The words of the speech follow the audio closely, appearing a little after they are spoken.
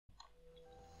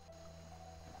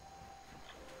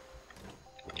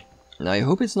I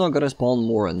hope it's not gonna spawn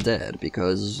more undead,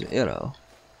 because, you know,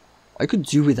 I could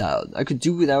do without. I could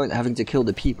do without having to kill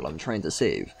the people I'm trying to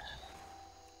save.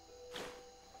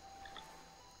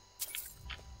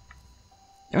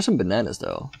 There's some bananas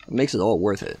though. It makes it all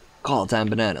worth it. God damn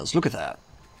bananas, look at that.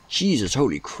 Jesus,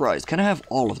 holy Christ, can I have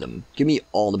all of them? Give me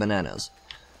all the bananas.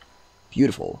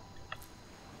 Beautiful.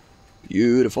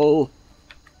 Beautiful.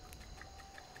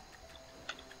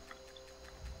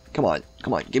 Come on,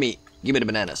 give me the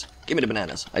bananas. Give me the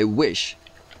bananas. I wish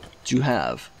to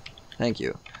have. Thank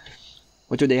you.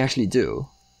 What do they actually do?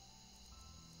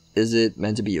 Is it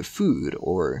meant to be a food,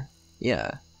 or...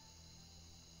 yeah.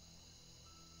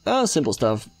 Simple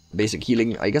stuff. Basic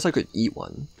healing. I guess I could eat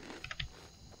one.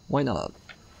 Why not?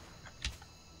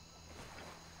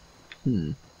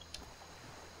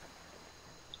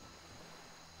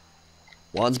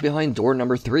 What's behind door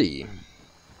number 3?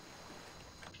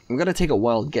 I'm gonna take a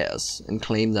wild guess and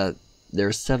claim that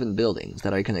there's 7 buildings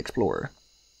that I can explore.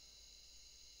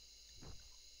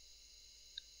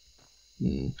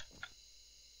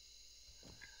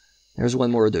 There's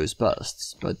one more of those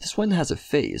busts, but this one has a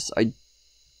face. I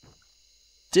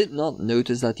did not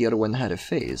notice that the other one had a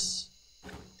face.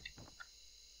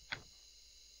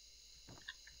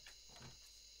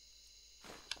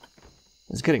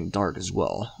 It's getting dark as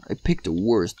well. I picked the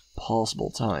worst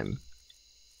possible time.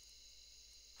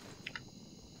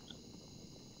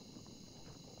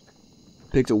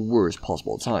 Picked the worst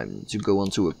possible time to go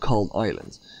onto a cold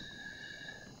island.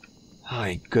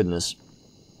 My goodness.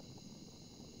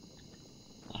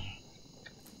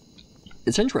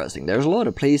 It's interesting, there's a lot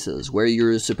of places where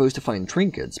you're supposed to find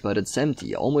trinkets, but it's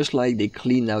empty, almost like they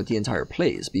cleaned out the entire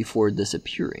place before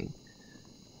disappearing.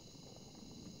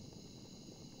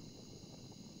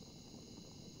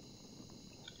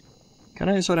 Can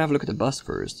I sort of have a look at the bust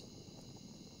first?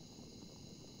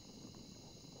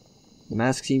 The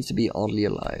mask seems to be oddly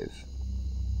alive.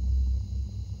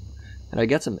 And I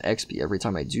get some XP every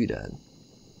time I do that.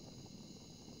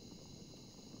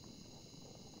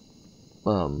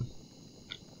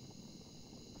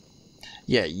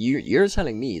 Yeah, you're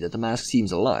telling me that the mask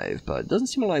seems alive, but it doesn't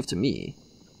seem alive to me.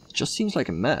 It just seems like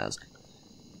a mask.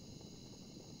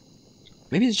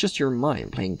 Maybe it's just your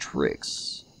mind playing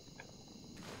tricks.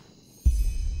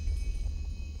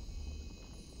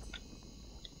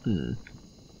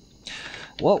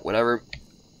 Well, whatever.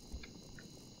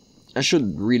 I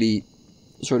should really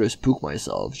sort of spook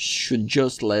myself. Should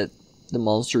just let the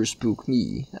monster spook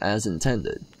me as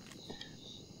intended.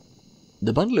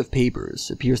 The bundle of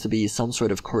papers appears to be some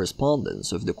sort of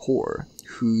correspondence of the Corps,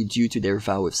 who, due to their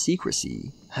vow of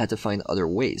secrecy, had to find other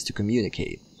ways to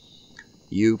communicate.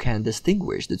 You can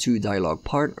distinguish the 2 dialogue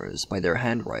partners by their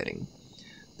handwriting.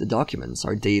 The documents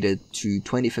are dated to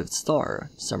 25th Star,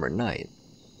 Summer Night.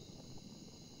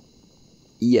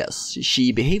 Yes,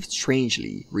 she behaved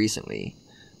strangely recently,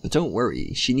 but don't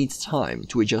worry, she needs time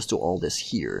to adjust to all this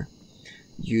here.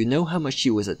 You know how much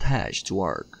she was attached to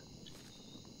Ark.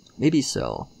 Maybe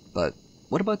so, but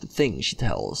what about the things she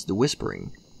tells, the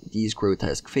whispering, these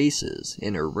grotesque faces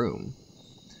in her room?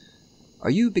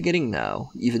 Are you beginning now,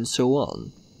 even so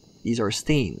on? These are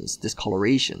stains,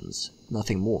 discolorations,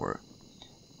 nothing more.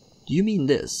 Do you mean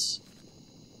this?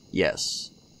 Yes.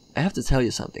 I have to tell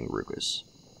you something, Rukus.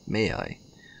 May I?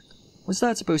 What's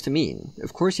that supposed to mean?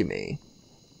 Of course you may.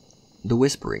 The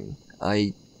whispering.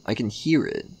 I can hear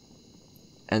it.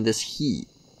 And this heat.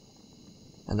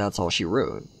 And that's all she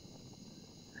wrote.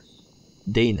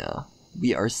 Dana,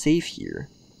 we are safe here.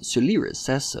 Soliris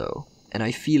says so, and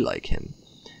I feel like him.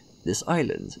 This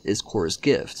island is Kor's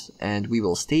gift, and we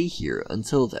will stay here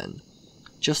until then.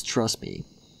 Just trust me.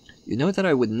 You know that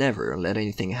I would never let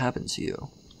anything happen to you.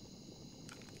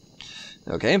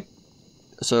 Okay,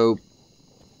 so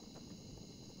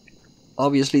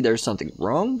obviously there's something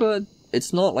wrong, but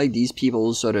it's not like these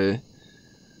people sort of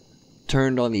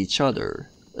turned on each other.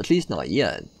 At least not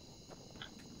yet.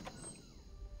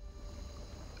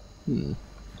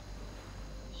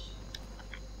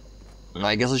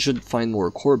 I guess I should find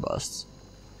more core busts.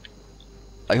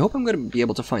 I hope I'm gonna be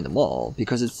able to find them all,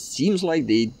 because it seems like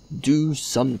they do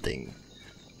something.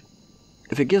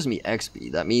 If it gives me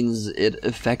XP, that means it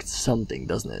affects something,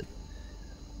 doesn't it?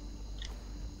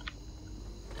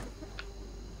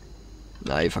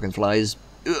 Nah, fucking flies.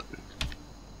 Ugh.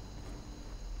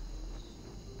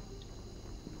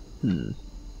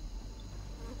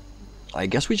 I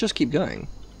guess we just keep going.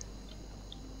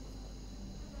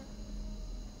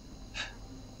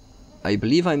 I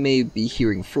believe I may be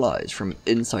hearing flies from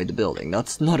inside the building.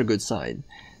 That's not a good sign.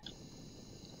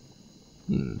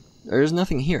 There's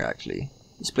nothing here, actually.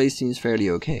 This place seems fairly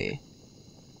okay.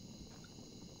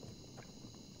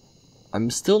 I'm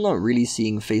still not really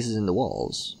seeing faces in the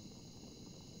walls.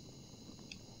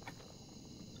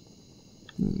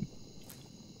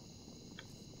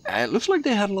 It looks like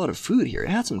they had a lot of food here. It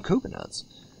had some coconuts.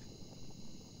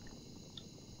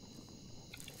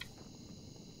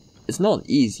 It's not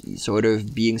easy, sort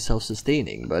of being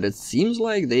self-sustaining, but it seems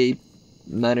like they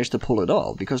managed to pull it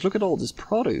off, because look at all this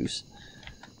produce.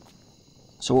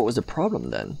 So what was the problem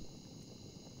then?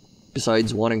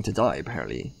 Besides wanting to die,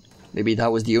 apparently. Maybe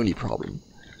that was the only problem.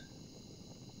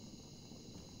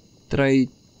 Did I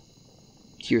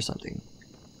hear something?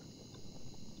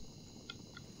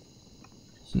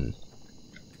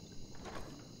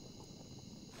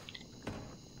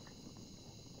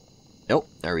 Oh,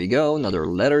 there we go, another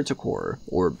letter to core,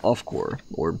 or off core,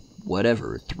 or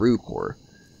whatever, through core.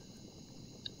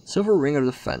 Silver ring of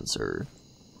the fencer.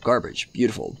 Garbage,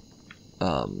 beautiful.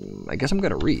 I guess I'm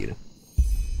gonna read.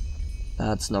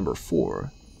 That's number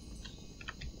 4.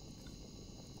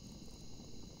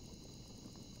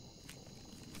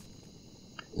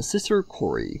 The Sister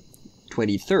Corey,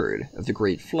 23rd of the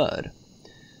Great Flood.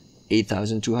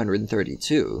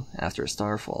 8,232 after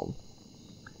Starfall.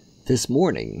 This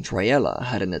morning, Triella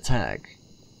had an attack.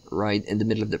 Right in the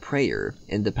middle of the prayer,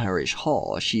 in the parish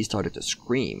hall, she started to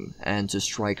scream and to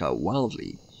strike out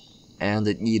wildly, and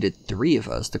it needed 3 of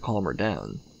us to calm her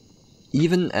down.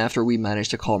 Even after we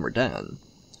managed to calm her down,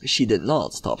 she did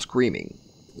not stop screaming.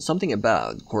 Something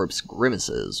about corpse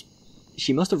grimaces.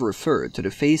 She must have referred to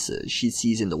the faces she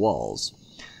sees in the walls.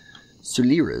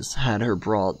 Suliris had her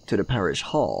brought to the parish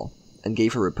hall, and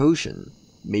gave her a potion,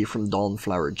 made from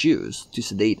dawnflower juice, to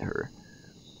sedate her.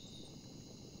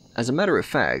 As a matter of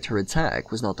fact, her attack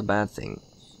was not a bad thing.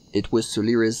 It was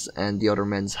Suliris and the other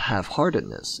men's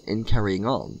half-heartedness in carrying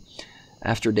on,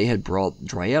 after they had brought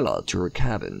Triella to her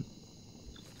cabin.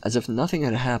 As if nothing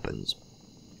had happened.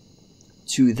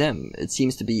 To them, it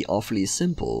seems to be awfully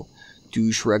simple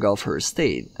to shrug off her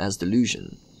state as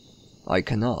delusion. I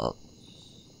cannot.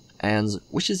 And,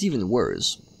 which is even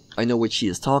worse, I know what she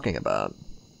is talking about.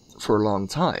 For a long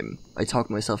time, I talked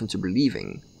myself into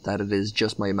believing that it is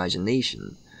just my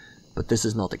imagination, but this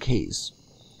is not the case.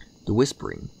 The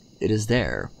whispering, it is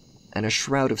there, and a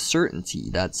shroud of certainty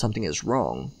that something is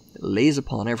wrong lays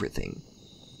upon everything.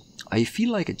 I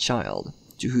feel like a child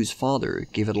to whose father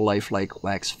gave it a lifelike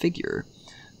wax figure,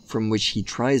 from which he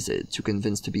tries it to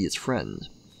convince to be its friend.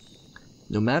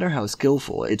 No matter how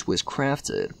skillful it was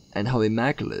crafted, and how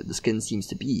immaculate the skin seems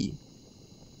to be,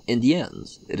 in the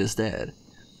end, it is dead,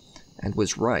 and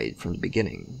was right from the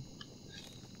beginning.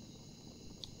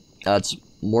 That's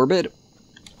morbid.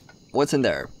 What's in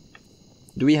there?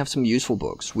 Do we have some useful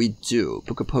books? We do.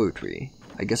 Book of poetry.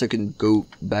 I guess I can go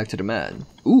back to the man.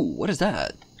 Ooh, what is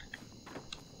that?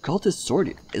 Cultist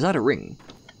sword. Is that a ring?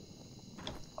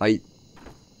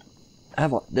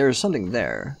 There's something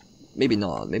there. Maybe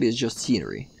not. Maybe it's just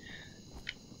scenery.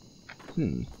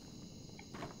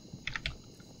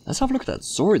 Let's have a look at that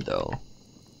sword, though.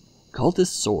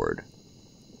 Cultist sword.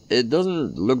 It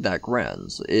doesn't look that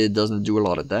grand. It doesn't do a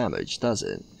lot of damage, does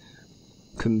it?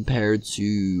 Compared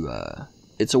to,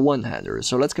 it's a one-hander,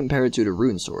 so let's compare it to the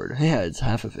rune sword. Yeah, it's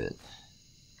half of it.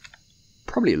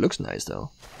 Probably looks nice,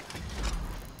 though.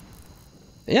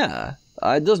 Yeah,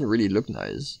 it doesn't really look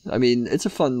nice. I mean, it's a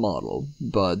fun model,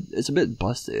 but it's a bit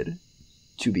busted,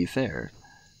 to be fair.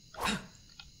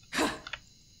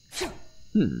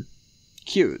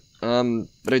 Cute,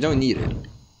 but I don't need it.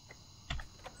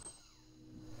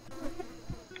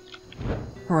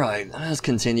 Right, let's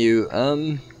continue,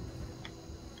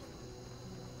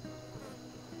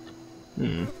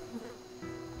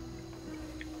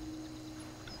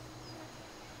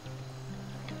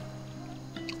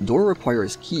 Door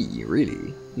requires key,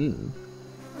 really?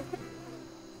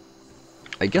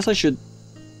 I guess I should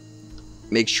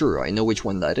make sure I know which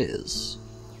one that is.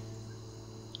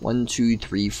 1, 2,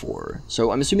 3, 4.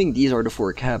 So I'm assuming these are the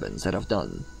 4 cabins that I've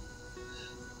done.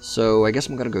 So I guess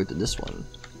I'm gonna go to this one.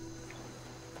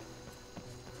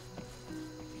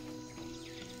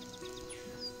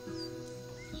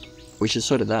 Which is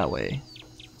sort of that way.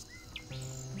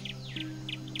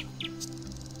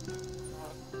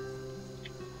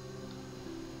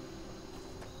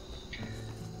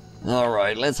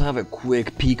 Alright, let's have a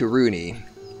quick peek-a-rooney.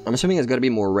 I'm assuming it's gotta be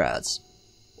more rats.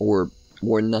 Or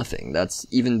more nothing, that's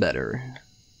even better.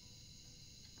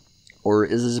 Or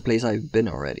is this a place I've been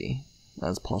already?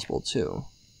 That's possible too.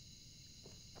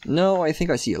 No, I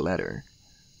think I see a letter.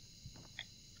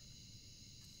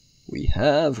 We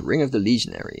have Ring of the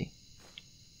Legionary.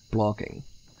 Blocking.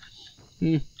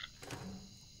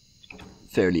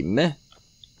 Fairly meh.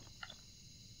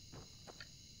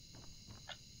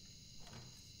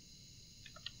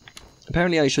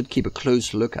 Apparently I should keep a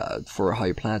close lookout for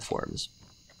high platforms.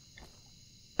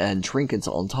 And trinkets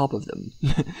on top of them,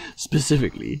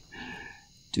 specifically.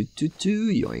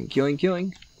 Yoink, yoink,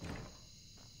 yoink.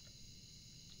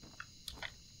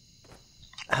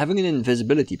 Having an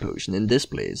invisibility potion in this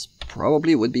place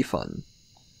probably would be fun.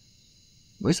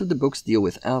 Most of the books deal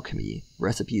with alchemy,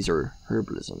 recipes, or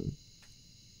herbalism.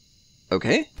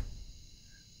 Okay.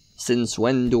 Since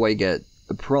when do I get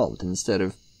a prompt instead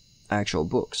of actual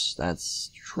books? That's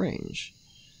strange.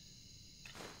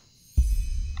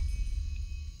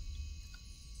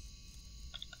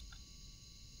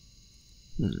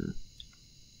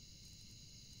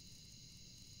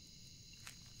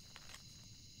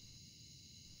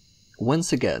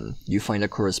 Once again, you find a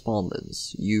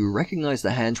correspondence. You recognize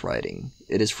the handwriting.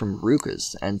 It is from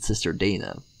Rukus and Sister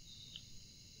Dana.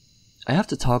 I have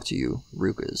to talk to you,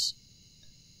 Rukus.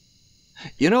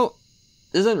 You know,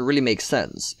 this doesn't really make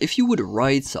sense. If you would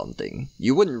write something,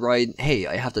 you wouldn't write, hey,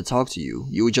 I have to talk to you.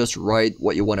 You would just write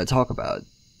what you want to talk about.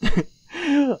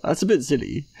 That's a bit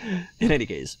silly. In any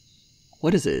case,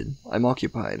 what is it? I'm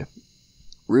occupied.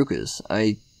 Rukus,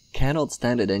 I cannot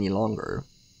stand it any longer.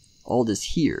 All this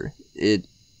here, it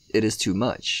is too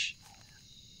much.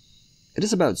 It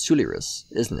is about Sulirus,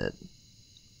 isn't it?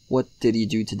 What did he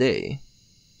do today?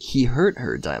 He hurt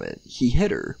her, damn it. He hit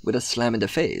her with a slam in the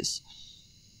face.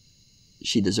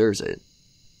 She deserves it.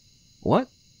 What?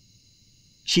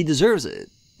 She deserves it.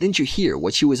 Didn't you hear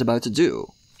what she was about to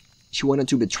do? She wanted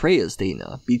to betray us,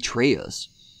 Dana. Betray us.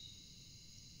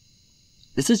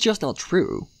 This is just not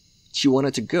true. She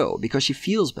wanted to go because she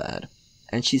feels bad.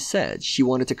 And she said she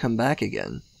wanted to come back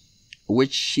again.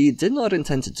 Which she did not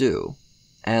intend to do.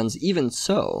 And even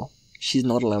so, she's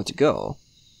not allowed to go.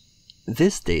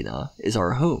 This, Dana, is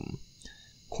our home.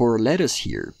 Kor led us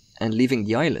here, and leaving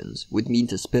the island would mean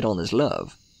to spit on his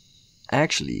love.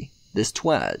 Actually, this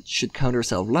twat should count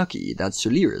herself lucky that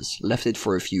Sulirus left it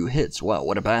for a few hits. Wow,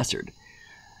 what a bastard.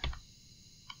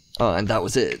 Oh, and that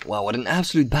was it. Wow, what an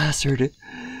absolute bastard.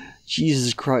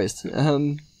 Jesus Christ.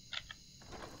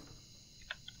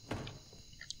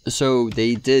 So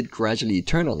they did gradually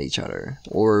turn on each other,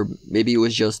 or maybe it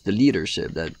was just the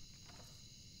leadership that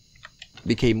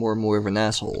became more and more of an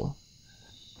asshole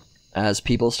as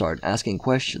people start asking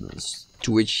questions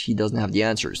to which he doesn't have the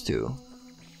answers to.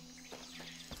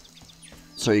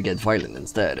 So you get violent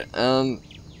instead.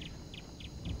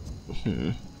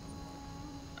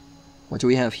 What do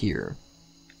we have here?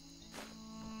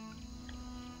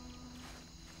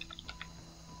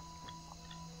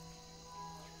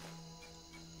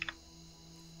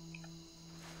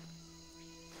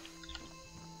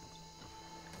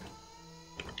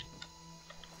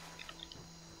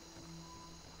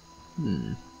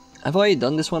 Have I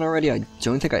done this one already? I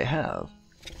don't think I have.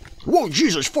 Whoa,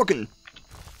 Jesus fucking...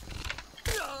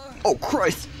 Oh,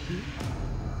 Christ!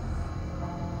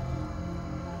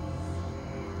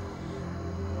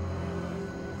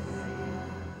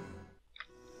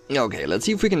 Okay, let's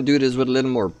see if we can do this with a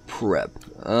little more prep.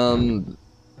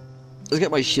 Let's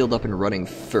get my shield up and running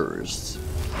first.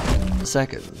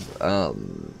 Second,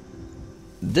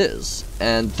 this.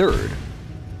 And third,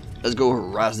 let's go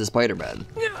harass the Spider-Man.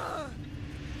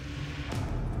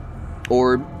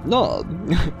 Or not.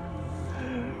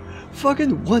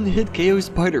 Fucking one-hit KO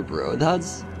Spider Bro,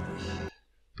 that's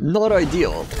not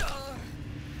ideal.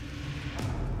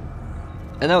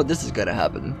 And now this is gonna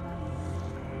happen.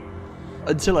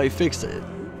 Until I fix it.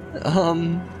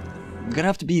 I'm gonna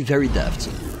have to be very deft.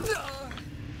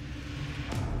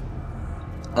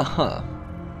 Uh-huh.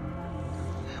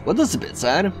 Well, that's a bit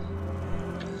sad.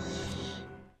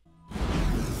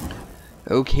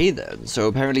 Okay then, so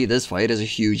apparently this fight is a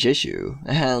huge issue,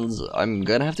 and I'm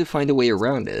gonna have to find a way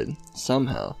around it,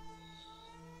 somehow.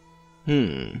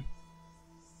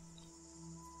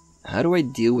 How do I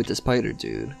deal with the spider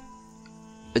dude?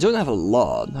 I don't have a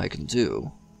lot I can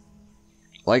do.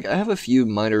 Like, I have a few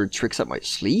minor tricks up my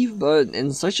sleeve, but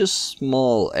in such a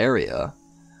small area.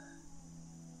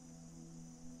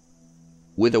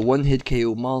 With a one-hit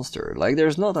KO monster, like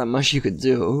there's not that much you could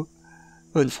do,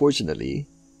 unfortunately.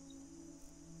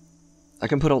 I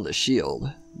can put on the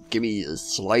shield, give me a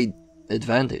slight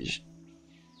advantage.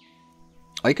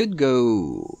 I could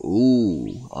go...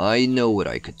 Ooh, I know what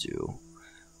I could do.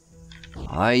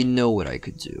 I know what I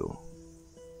could do.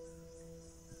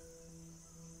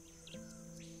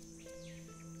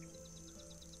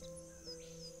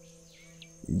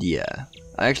 Yeah,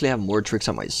 I actually have more tricks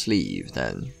on my sleeve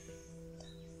than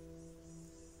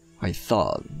I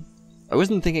thought. I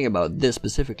wasn't thinking about this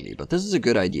specifically, but this is a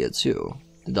good idea too.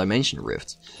 The Dimension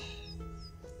Rift.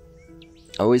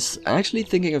 I was actually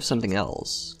thinking of something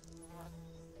else.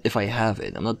 if I have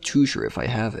it. I'm not too sure if I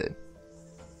have it.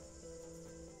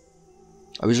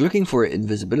 I was looking for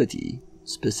invisibility,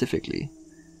 specifically.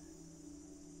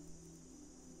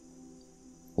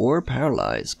 Or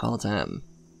paralyzed, goddamn.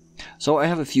 So I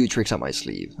have a few tricks up my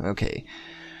sleeve, okay.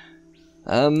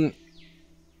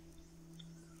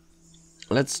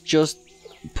 Let's just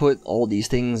put all these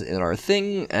things in our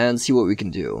thing and see what we can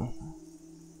do.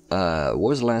 What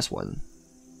was the last one?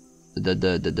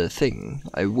 The thing.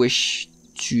 I wish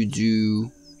to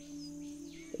do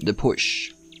the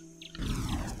push.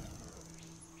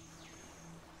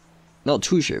 Not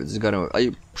too sure. This is gonna.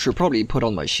 I should probably put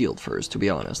on my shield first, to be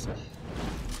honest.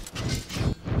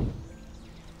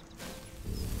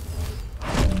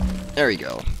 There we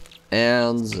go.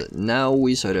 And now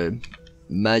we sort of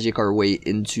magic our way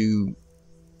into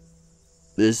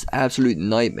this absolute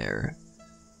nightmare.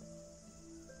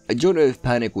 I don't know if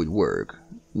panic would work.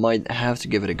 Might have to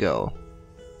give it a go.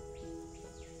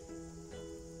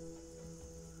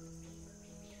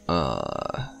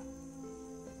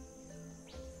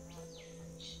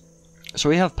 So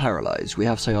we have Paralyze, we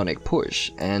have Psionic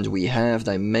Push, and we have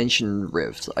Dimension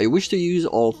Rift. I wish to use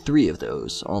all three of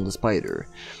those on the spider,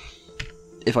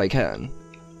 if I can.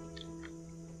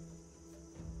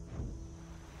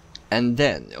 And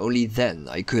then, only then,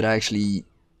 I could actually...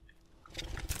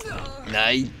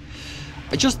 I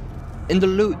just...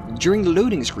 during the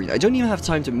loading screen, I don't even have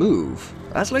time to move.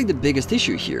 That's like the biggest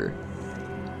issue here.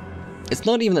 It's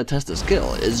not even a test of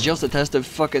skill, it's just a test of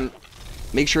fucking...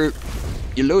 make sure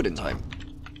you load in time.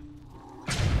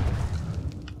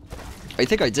 I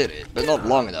think I did it, but not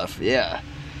long enough, yeah.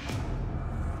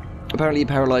 Apparently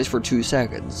paralyzed for 2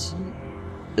 seconds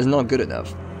is not good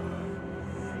enough.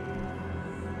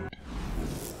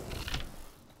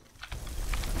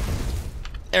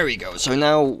 There we go, so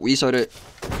now we sort of...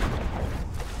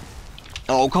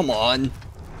 Oh, come on!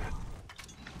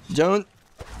 Don't...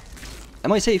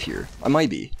 Am I safe here? I might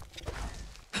be.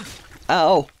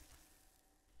 Ow!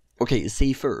 Okay,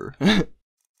 safer.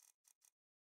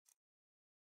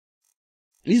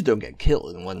 At least don't get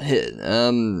killed in one hit.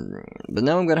 But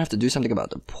now I'm gonna have to do something about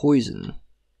the poison.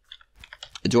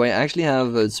 Do I actually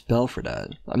have a spell for that?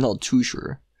 I'm not too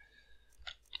sure.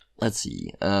 Let's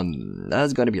see.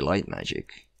 That's gotta be light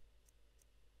magic.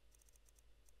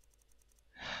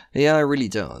 Yeah, I really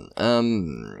don't.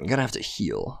 I'm gonna have to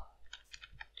heal.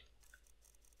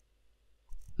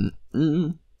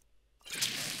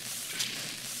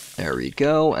 There we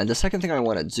go. And the second thing I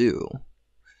want to do...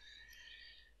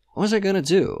 What was I gonna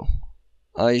do?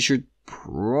 I should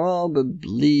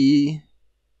probably...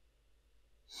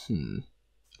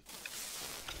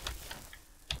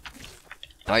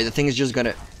 Alright, the thing is just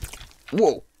gonna...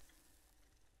 Whoa!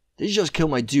 Did you just kill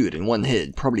my dude in one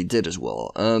hit? Probably did as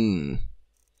well. Alright,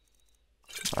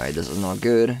 this is not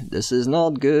good. This is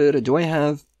not good. Do I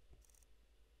have...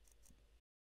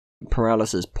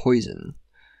 Paralysis poison?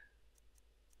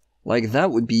 Like,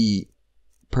 that would be...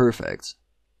 perfect.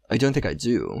 I don't think I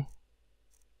do.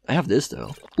 I have this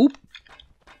though. Oop!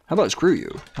 How about screw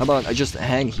you? How about I just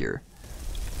hang here?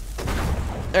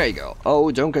 There you go.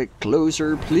 Oh, don't get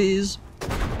closer, please.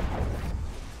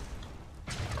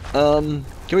 Can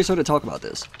we sort of talk about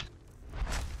this?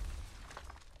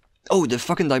 Oh, the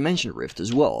fucking Dimension Rift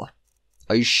as well.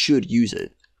 I should use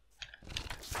it.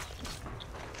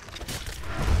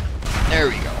 There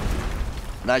we go.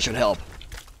 That should help.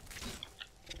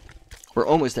 We're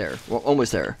almost there. We're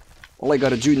almost there. All I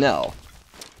gotta do now,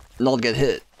 not get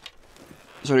hit.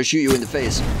 So to shoot you in the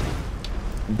face.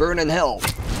 Burn in hell.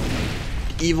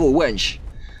 Evil wench.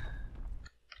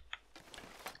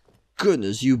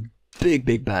 Goodness, you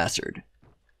big bastard.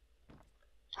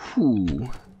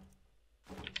 Whew.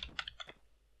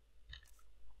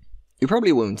 You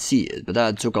probably won't see it, but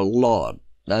that took a lot.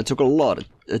 That took a lot of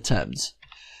attempts.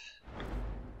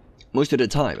 Most of the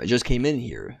time, I just came in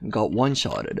here and got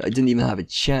one-shotted. I didn't even have a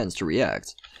chance to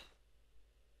react.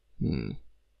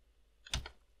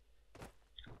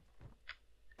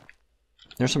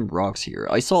 There's some rocks here.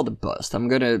 I saw the bust. I'm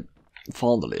gonna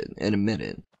fondle it in a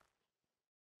minute.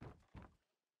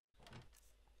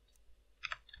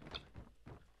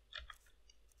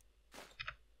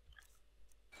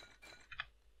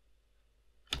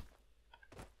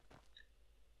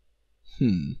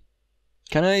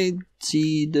 Can I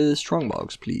see the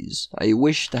strongbox, please? I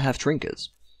wish to have trinkets.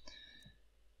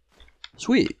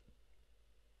 Sweet.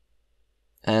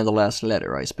 And the last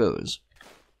letter, I suppose.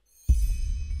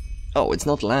 Oh, it's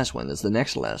not the last one, it's the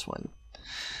next last one.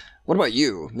 What about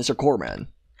you, Mr. Corman?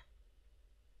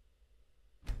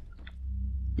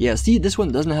 Yeah, see, this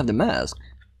one doesn't have the mask.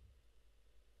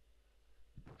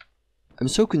 I'm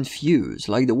so confused.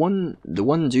 Like the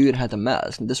one dude had a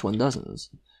mask and this one doesn't.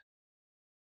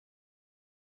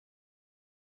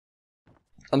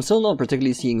 I'm still not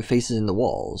particularly seeing faces in the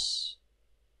walls.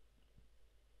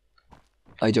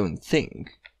 I don't think.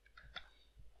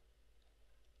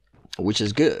 Which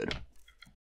is good.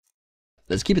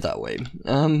 Let's keep it that way.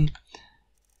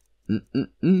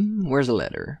 Where's the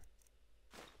letter?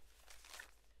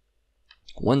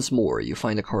 Once more, you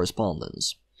find a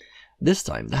correspondence. This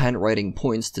time, the handwriting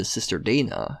points to Sister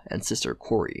Dana and Sister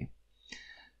Corey.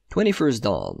 21st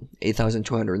dawn,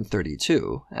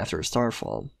 8232, after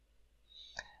starfall.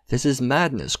 This is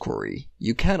madness, Corey.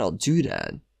 You cannot do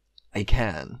that. I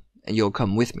can, and you'll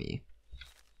come with me.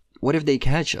 What if they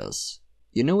catch us?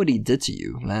 You know what he did to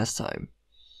you last time.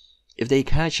 If they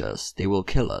catch us, they will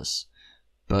kill us.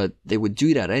 But they would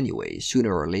do that anyway,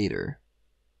 sooner or later.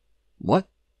 What?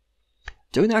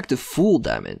 Don't act a fool,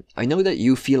 damn it. I know that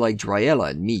you feel like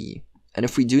Dryella and me, and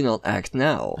if we do not act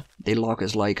now, they lock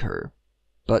us like her.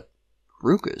 But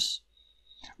Rukus?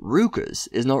 Rukus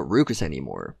is not Rukus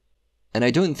anymore, and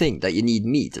I don't think that you need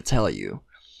me to tell you.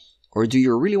 Or do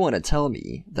you really want to tell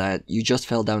me that you just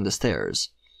fell down the stairs?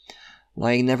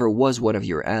 Lying never was one of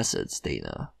your assets,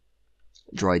 Dana.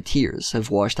 Dry tears have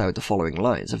washed out the following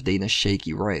lines of Dana's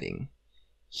shaky writing.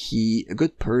 He, a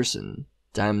good person,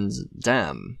 damn,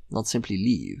 not simply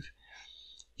leave.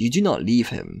 You do not leave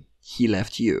him, he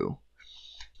left you.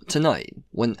 Tonight,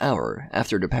 1 hour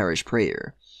after the parish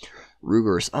prayer,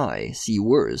 Ruger's eye see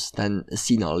worse than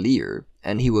Sinalier,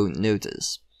 and he won't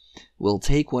notice. We'll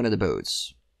take one of the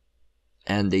boats.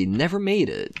 And they never made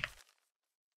it.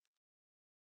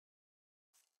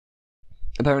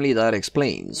 Apparently that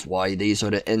explains why they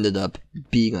sort of ended up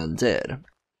being undead.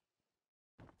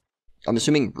 I'm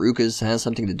assuming Rukus has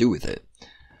something to do with it.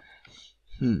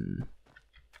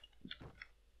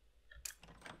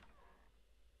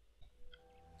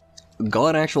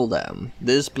 God actual damn,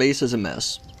 this place is a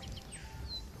mess.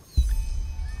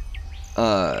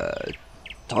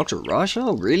 Talk to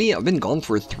Rasha? Really? I've been gone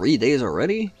for 3 days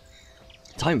already?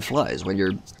 Time flies when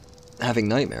you're having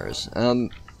nightmares. How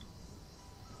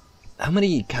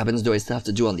many cabins do I still have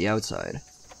to do on the outside?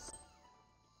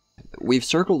 We've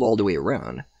circled all the way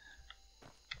around.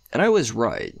 And I was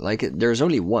right, like, there's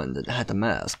only one that had the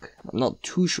mask. I'm not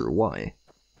too sure why.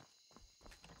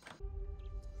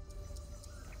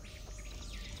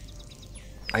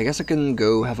 I guess I can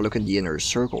go have a look at the inner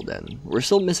circle then. We're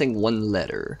still missing one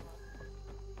letter.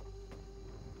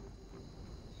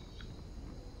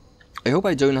 I hope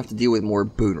I don't have to deal with more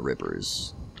bone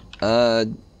rippers.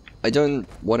 I don't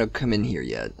want to come in here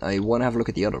yet. I want to have a look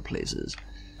at the other places.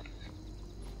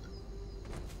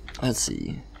 Let's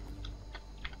see.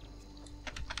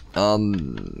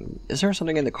 Is there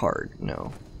something in the card?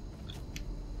 No.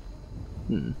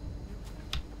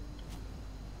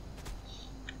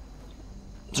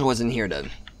 So what's in here then?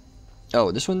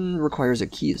 Oh, this one requires a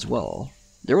key as well.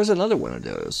 There was another one of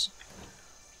those.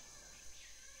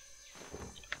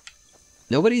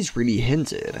 Nobody's really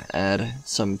hinted at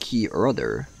some key or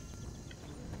other.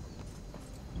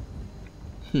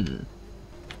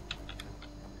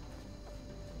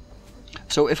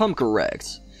 So if I'm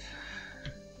correct,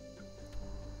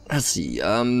 let's see,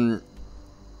 oh,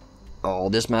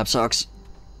 this map sucks.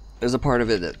 There's a part of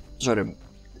it that sort of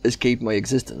escaped my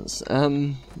existence.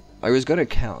 I was gonna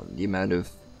count the amount of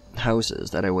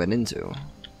houses that I went into.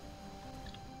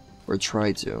 Or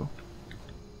tried to.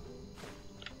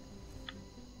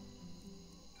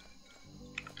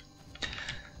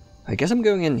 I guess I'm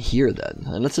going in here then,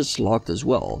 unless it's locked as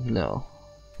well. No.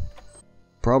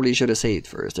 Probably should have saved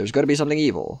first. There's gotta be something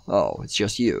evil. Oh, it's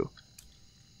just you.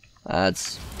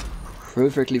 That's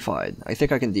perfectly fine. I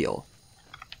think I can deal.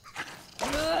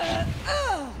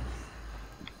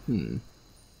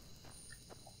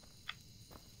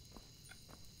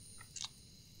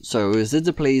 So is it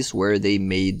the place where they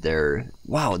made their...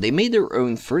 Wow, they made their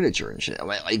own furniture and shit.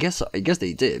 I guess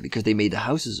they did, because they made the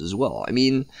houses as well. I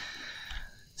mean...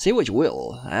 Say what you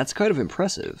will, that's kind of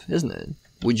impressive, isn't it?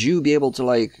 Would you be able to,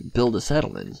 like, build a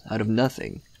settlement out of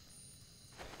nothing?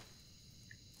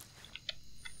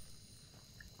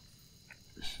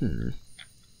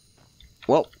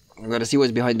 Well, I'm gonna see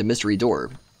what's behind the mystery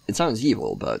door. It sounds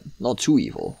evil, but not too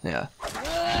evil, yeah.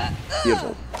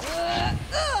 Beautiful.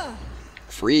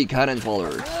 Free cannon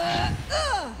follower.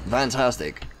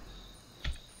 Fantastic.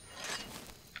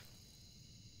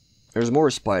 There's more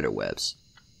spider webs.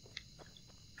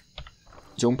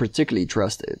 Don't particularly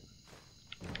trust it.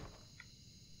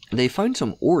 They found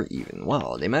some ore even.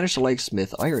 Wow, they managed to like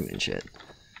smith iron and shit.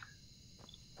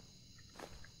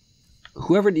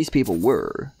 Whoever these people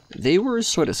were, they were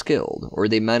sort of skilled, or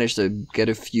they managed to get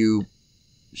a few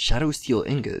Shadow steel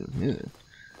ingot. Ew.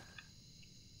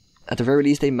 At the very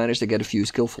least, they managed to get a few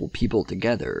skillful people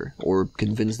together, or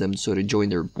convince them so to join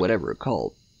their whatever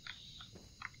cult.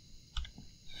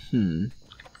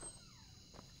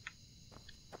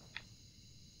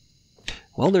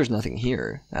 Well, there's nothing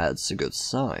here. That's a good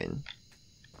sign.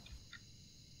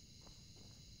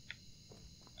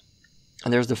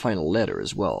 And there's the final letter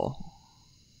as well.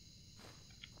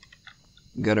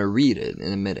 I'm gonna read it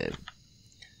in a minute.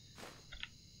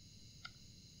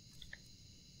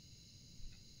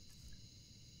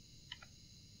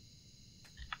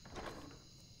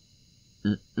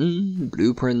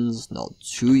 Blueprints, not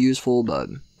too useful, but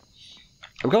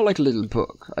I've got like a little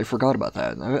book. I forgot about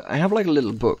that. I have like a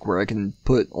little book where I can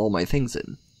put all my things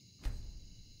in,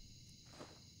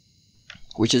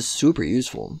 which is super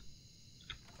useful.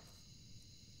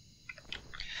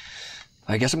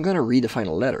 I guess I'm gonna read the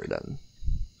final letter then.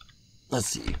 Let's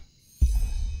see.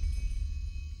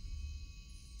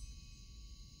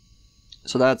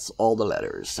 So that's all the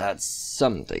letters. That's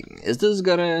something. Is this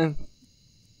gonna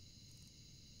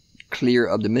clear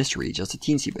up the mystery just a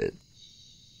teensy bit?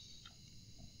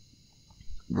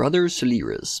 Brother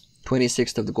Solaris,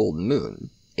 26th of the Golden Moon,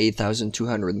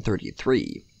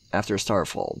 8233, after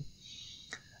starfall.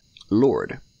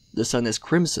 Lord, the sun is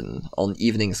crimson on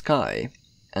evening sky,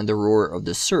 and the roar of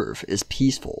the surf is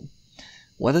peaceful.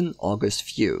 What an august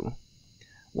view.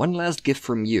 One last gift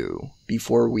from you,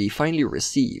 before we finally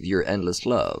receive your endless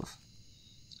love.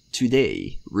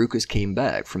 Today, Rukus came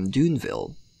back from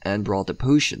Duneville, and brought the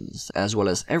potions, as well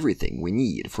as everything we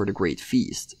need for the great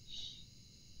feast.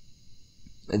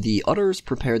 The others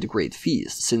prepared the great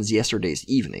feast since yesterday's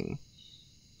evening.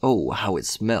 Oh, how it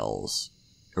smells.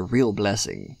 A real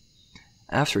blessing.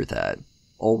 After that,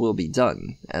 all will be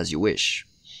done as you wish.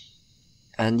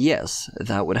 And yes,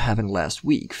 that what happened last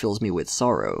week fills me with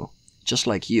sorrow, just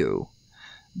like you.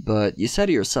 But you said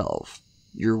it yourself,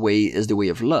 your way is the way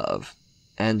of love,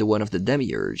 and the one of the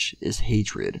demiurge is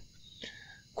hatred.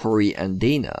 Corey and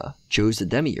Dana chose the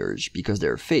demiurge because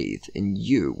their faith in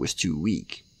you was too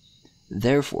weak.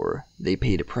 Therefore, they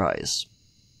paid a price.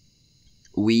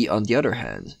 We, on the other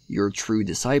hand, your true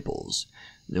disciples,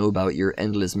 know about your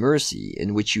endless mercy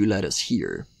in which you led us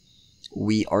here.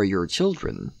 We are your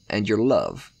children, and your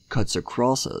love cuts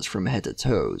across us from head to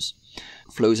toes,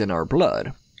 flows in our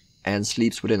blood, and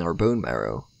sleeps within our bone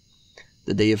marrow.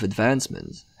 The day of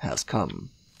advancement has come.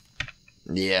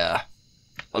 Yeah,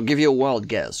 I'll give you a wild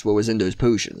guess what was in those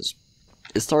potions.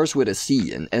 It starts with a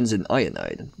C and ends in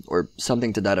iodide, or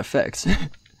something to that effect.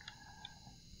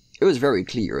 It was very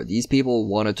clear these people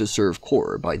wanted to serve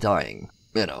Core by dying.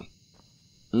 You know,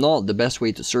 not the best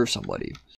way to serve somebody.